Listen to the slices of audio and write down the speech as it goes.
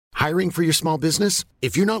Hiring for your small business?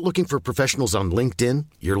 If you're not looking for professionals on LinkedIn,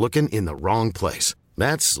 you're looking in the wrong place.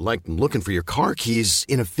 That's like looking for your car keys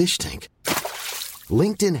in a fish tank.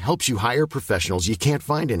 LinkedIn helps you hire professionals you can't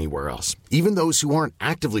find anywhere else, even those who aren't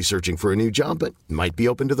actively searching for a new job but might be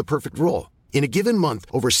open to the perfect role. In a given month,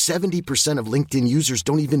 over 70% of LinkedIn users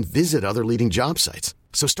don't even visit other leading job sites.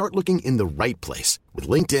 So start looking in the right place. With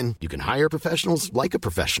LinkedIn, you can hire professionals like a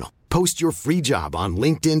professional. Post your free job on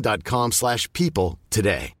linkedin.com/people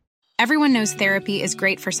today. Everyone knows therapy is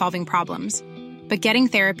great for solving problems, but getting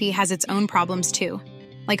therapy has its own problems too,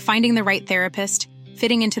 like finding the right therapist,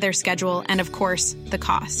 fitting into their schedule, and of course, the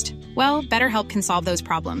cost. Well, BetterHelp can solve those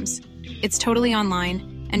problems. It's totally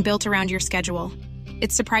online and built around your schedule.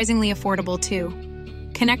 It's surprisingly affordable, too.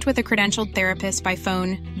 Connect with a credentialed therapist by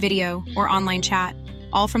phone, video, or online chat,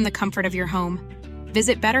 all from the comfort of your home.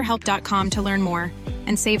 Visit BetterHelp.com to learn more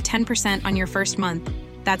and save 10% on your first month.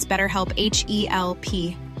 That's BetterHelp,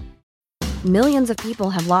 H-E-L-P. Millions of people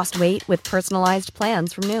have lost weight with personalized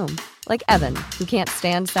plans from Noom. Like Evan, who can't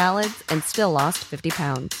stand salads and still lost 50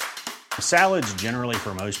 pounds. Salads generally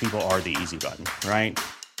for most people are the easy button, right?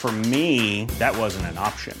 For me, that wasn't an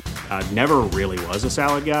option. I never really was a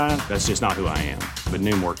salad guy. That's just not who I am. But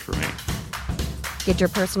Noom worked for me. Get your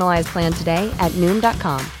personalized plan today at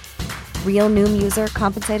Noom.com. Real Noom user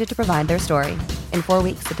compensated to provide their story. In 4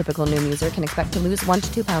 weeks, the typical Noom user can expect to lose 1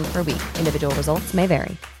 to 2 pounds per week. Individual results may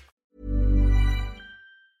vary.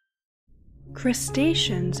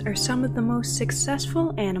 Crustaceans are some of the most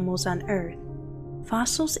successful animals on Earth.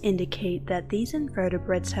 Fossils indicate that these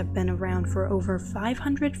invertebrates have been around for over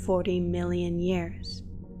 540 million years.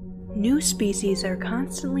 New species are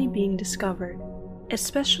constantly being discovered,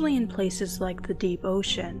 especially in places like the deep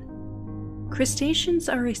ocean. Crustaceans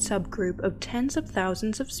are a subgroup of tens of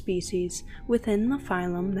thousands of species within the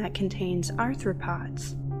phylum that contains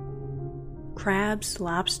arthropods. Crabs,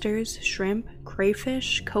 lobsters, shrimp,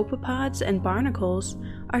 crayfish, copepods, and barnacles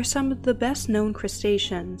are some of the best-known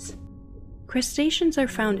crustaceans. Crustaceans are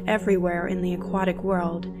found everywhere in the aquatic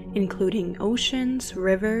world, including oceans,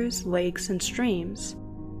 rivers, lakes, and streams,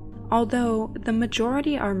 although the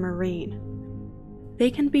majority are marine.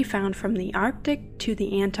 They can be found from the Arctic to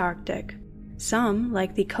the Antarctic. Some,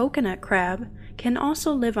 like the coconut crab, can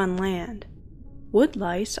also live on land.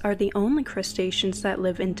 Woodlice are the only crustaceans that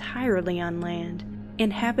live entirely on land,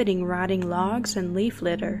 inhabiting rotting logs and leaf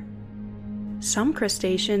litter. Some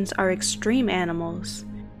crustaceans are extreme animals.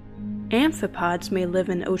 Amphipods may live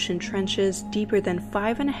in ocean trenches deeper than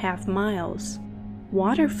 5.5 miles.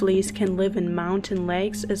 Water fleas can live in mountain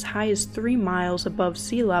lakes as high as 3 miles above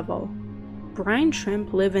sea level. Brine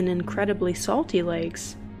shrimp live in incredibly salty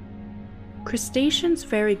lakes. Crustaceans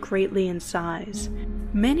vary greatly in size.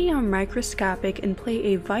 Many are microscopic and play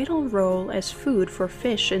a vital role as food for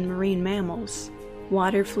fish and marine mammals.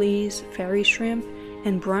 Water fleas, fairy shrimp,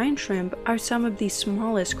 and brine shrimp are some of the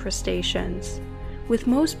smallest crustaceans, with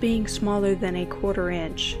most being smaller than a 1/4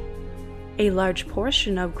 inch. A large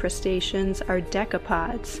portion of crustaceans are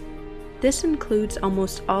decapods. This includes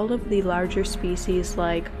almost all of the larger species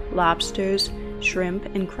like lobsters,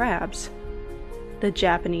 shrimp, and crabs. The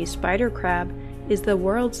Japanese spider crab is the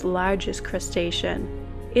world's largest crustacean.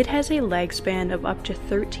 It has a leg span of up to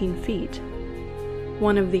 13 feet.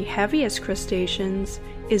 One of the heaviest crustaceans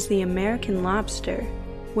is the American lobster,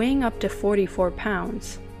 weighing up to 44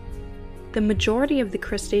 pounds. The majority of the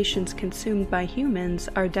crustaceans consumed by humans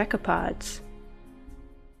are decapods.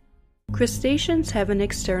 Crustaceans have an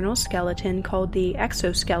external skeleton called the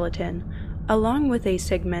exoskeleton, along with a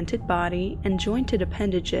segmented body and jointed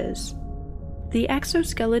appendages. The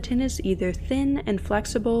exoskeleton is either thin and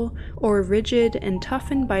flexible or rigid and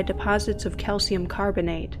toughened by deposits of calcium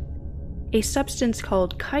carbonate. A substance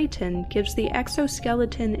called chitin gives the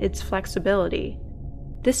exoskeleton its flexibility.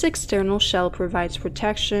 This external shell provides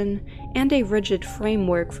protection and a rigid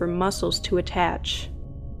framework for muscles to attach.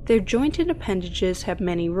 Their jointed appendages have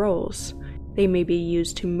many roles. They may be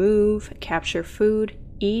used to move, capture food,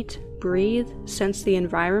 eat, breathe, sense the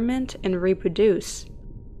environment, and reproduce.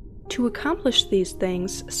 To accomplish these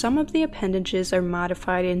things, some of the appendages are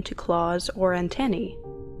modified into claws or antennae.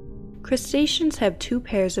 Crustaceans have 2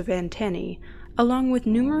 pairs of antennae, along with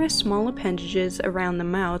numerous small appendages around the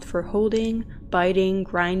mouth for holding, biting,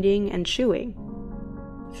 grinding, and chewing.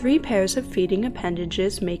 3 pairs of feeding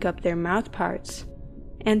appendages make up their mouth parts.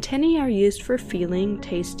 Antennae are used for feeling,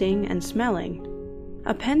 tasting, and smelling.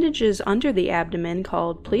 Appendages under the abdomen,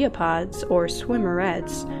 called pleopods or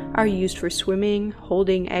swimmerets, are used for swimming,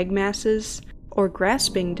 holding egg masses, or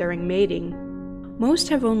grasping during mating. Most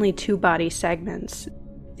have only 2 body segments: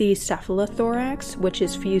 the cephalothorax, which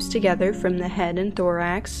is fused together from the head and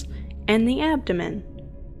thorax, and the abdomen.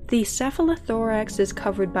 The cephalothorax is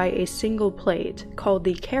covered by a single plate, called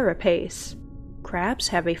the carapace. Crabs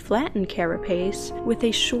have a flattened carapace with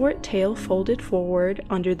a short tail folded forward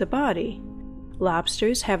under the body.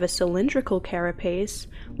 Lobsters have a cylindrical carapace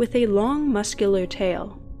with a long muscular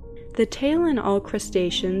tail. The tail in all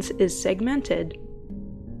crustaceans is segmented.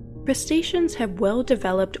 Crustaceans have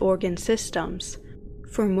well-developed organ systems.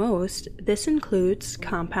 For most, this includes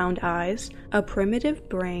compound eyes, a primitive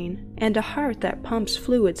brain, and a heart that pumps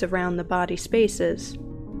fluids around the body spaces.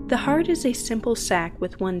 The heart is a simple sac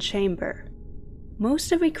with one chamber.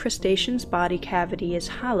 Most of a crustacean's body cavity is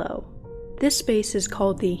hollow. This space is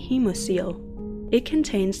called the hemocoel. It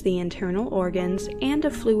contains the internal organs and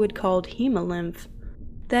a fluid called hemolymph.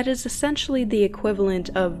 That is essentially the equivalent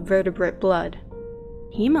of vertebrate blood.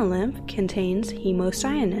 Hemolymph contains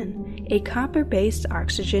hemocyanin, a copper-based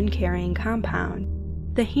oxygen-carrying compound.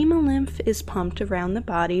 The hemolymph is pumped around the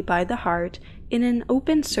body by the heart in an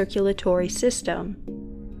open circulatory system.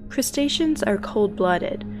 Crustaceans are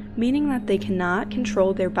cold-blooded, meaning that they cannot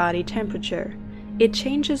control their body temperature. It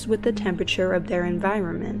changes with the temperature of their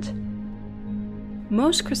environment.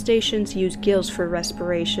 Most crustaceans use gills for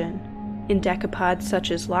respiration. In decapods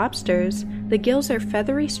such as lobsters, the gills are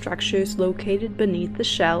feathery structures located beneath the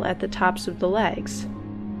shell at the tops of the legs.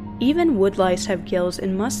 Even woodlice have gills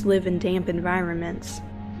and must live in damp environments.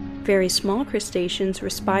 Very small crustaceans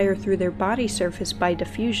respire through their body surface by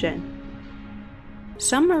diffusion.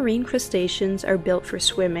 Some marine crustaceans are built for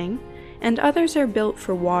swimming, and others are built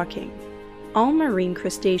for walking. All marine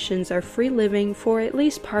crustaceans are free-living for at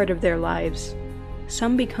least part of their lives.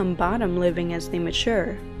 Some become bottom-living as they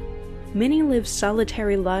mature. Many live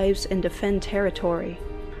solitary lives and defend territory.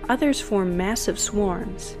 Others form massive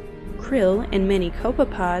swarms. Krill and many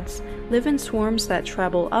copepods live in swarms that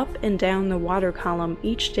travel up and down the water column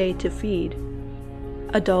each day to feed.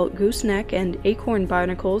 Adult gooseneck and acorn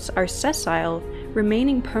barnacles are sessile,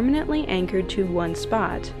 remaining permanently anchored to one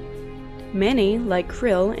spot. Many, like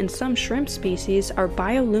krill and some shrimp species, are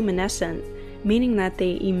bioluminescent, meaning that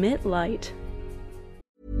they emit light.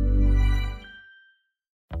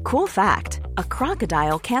 Cool fact, a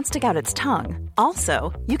crocodile can't stick out its tongue.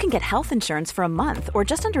 Also, you can get health insurance for a month or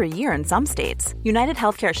just under a year in some states. United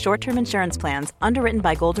Healthcare short-term insurance plans, underwritten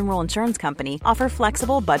by Golden Rule Insurance Company, offer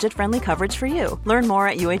flexible, budget-friendly coverage for you. Learn more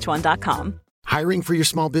at uh1.com. Hiring for your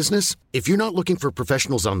small business? If you're not looking for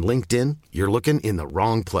professionals on LinkedIn, you're looking in the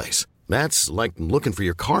wrong place. That's like looking for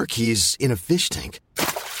your car keys in a fish tank.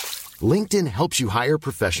 LinkedIn helps you hire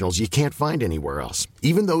professionals you can't find anywhere else,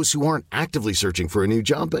 even those who aren't actively searching for a new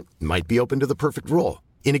job but might be open to the perfect role.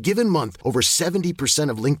 In a given month, over 70%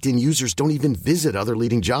 of LinkedIn users don't even visit other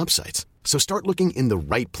leading job sites. So start looking in the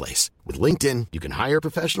right place. With LinkedIn, you can hire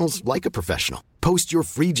professionals like a professional. Post your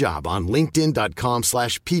free job on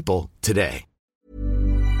linkedin.com/people today.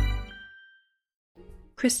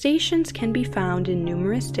 Crustaceans can be found in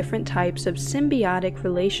numerous different types of symbiotic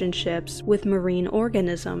relationships with marine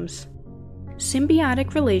organisms.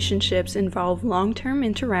 Symbiotic relationships involve long-term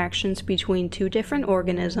interactions between two different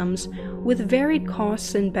organisms with varied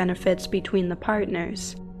costs and benefits between the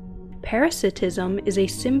partners. Parasitism is a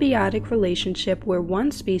symbiotic relationship where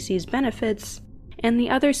one species benefits and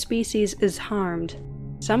the other species is harmed.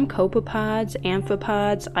 Some copepods,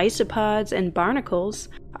 amphipods, isopods, and barnacles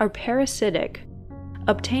are parasitic,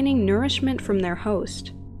 obtaining nourishment from their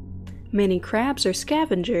host. Many crabs are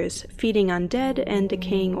scavengers, feeding on dead and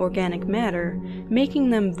decaying organic matter, making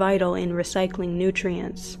them vital in recycling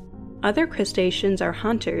nutrients. Other crustaceans are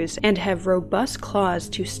hunters and have robust claws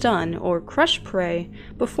to stun or crush prey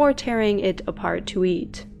before tearing it apart to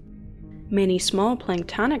eat. Many small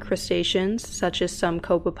planktonic crustaceans, such as some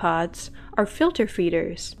copepods, are filter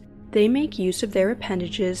feeders. They make use of their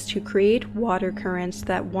appendages to create water currents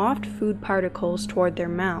that waft food particles toward their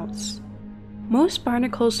mouths. Most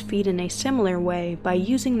barnacles feed in a similar way by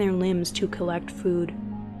using their limbs to collect food.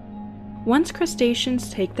 Once crustaceans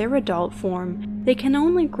take their adult form, they can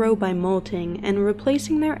only grow by molting and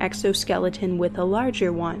replacing their exoskeleton with a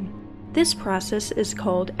larger one. This process is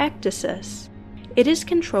called ecdysis. It is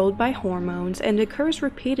controlled by hormones and occurs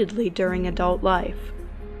repeatedly during adult life.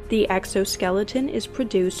 The exoskeleton is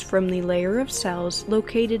produced from the layer of cells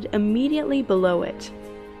located immediately below it.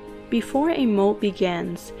 Before a molt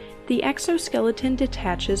begins, the exoskeleton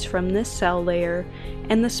detaches from this cell layer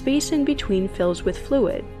and the space in between fills with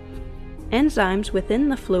fluid. Enzymes within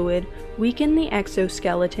the fluid weaken the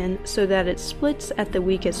exoskeleton so that it splits at the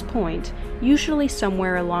weakest point, usually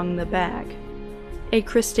somewhere along the back. A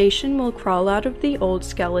crustacean will crawl out of the old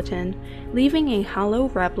skeleton, leaving a hollow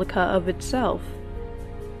replica of itself.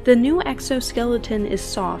 The new exoskeleton is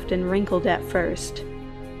soft and wrinkled at first.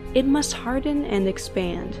 it must harden and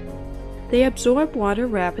expand. They absorb water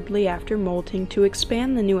rapidly after molting to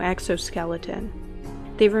expand the new exoskeleton.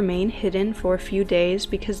 They remain hidden for a few days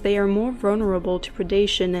because they are more vulnerable to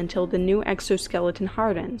predation until the new exoskeleton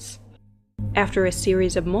hardens. After a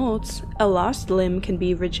series of molts, a lost limb can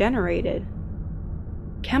be regenerated.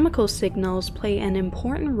 Chemical signals play an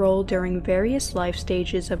important role during various life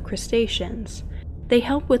stages of crustaceans. They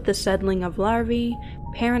help with the settling of larvae,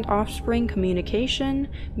 parent-offspring communication,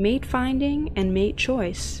 mate finding, and mate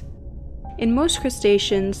choice. In most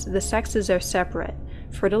crustaceans, the sexes are separate.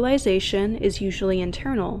 Fertilization is usually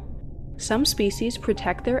internal. Some species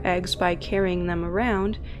protect their eggs by carrying them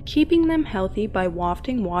around, keeping them healthy by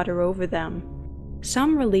wafting water over them.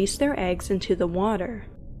 Some release their eggs into the water.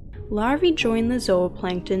 Larvae join the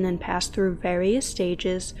zooplankton and pass through various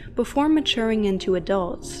stages before maturing into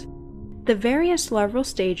adults. The various larval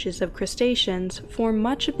stages of crustaceans form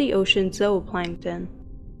much of the ocean's zooplankton.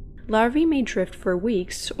 Larvae may drift for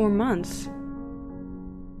weeks or months.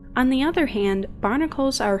 On the other hand,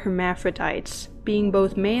 barnacles are hermaphrodites, being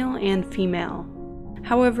both male and female.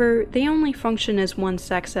 However, they only function as one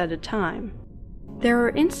sex at a time. There are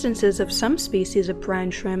instances of some species of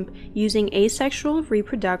brine shrimp using asexual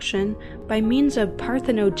reproduction by means of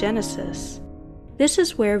parthenogenesis. This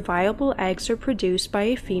is where viable eggs are produced by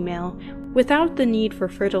a female without the need for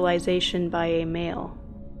fertilization by a male.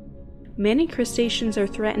 Many crustaceans are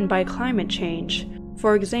threatened by climate change.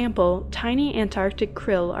 For example, tiny Antarctic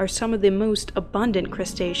krill are some of the most abundant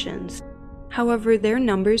crustaceans. However, their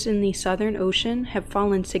numbers in the Southern Ocean have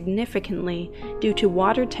fallen significantly due to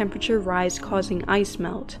water temperature rise causing ice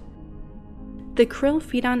melt. The krill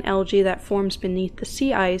feed on algae that forms beneath the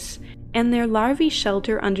sea ice, and their larvae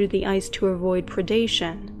shelter under the ice to avoid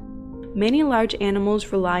predation. Many large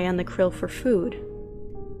animals rely on the krill for food.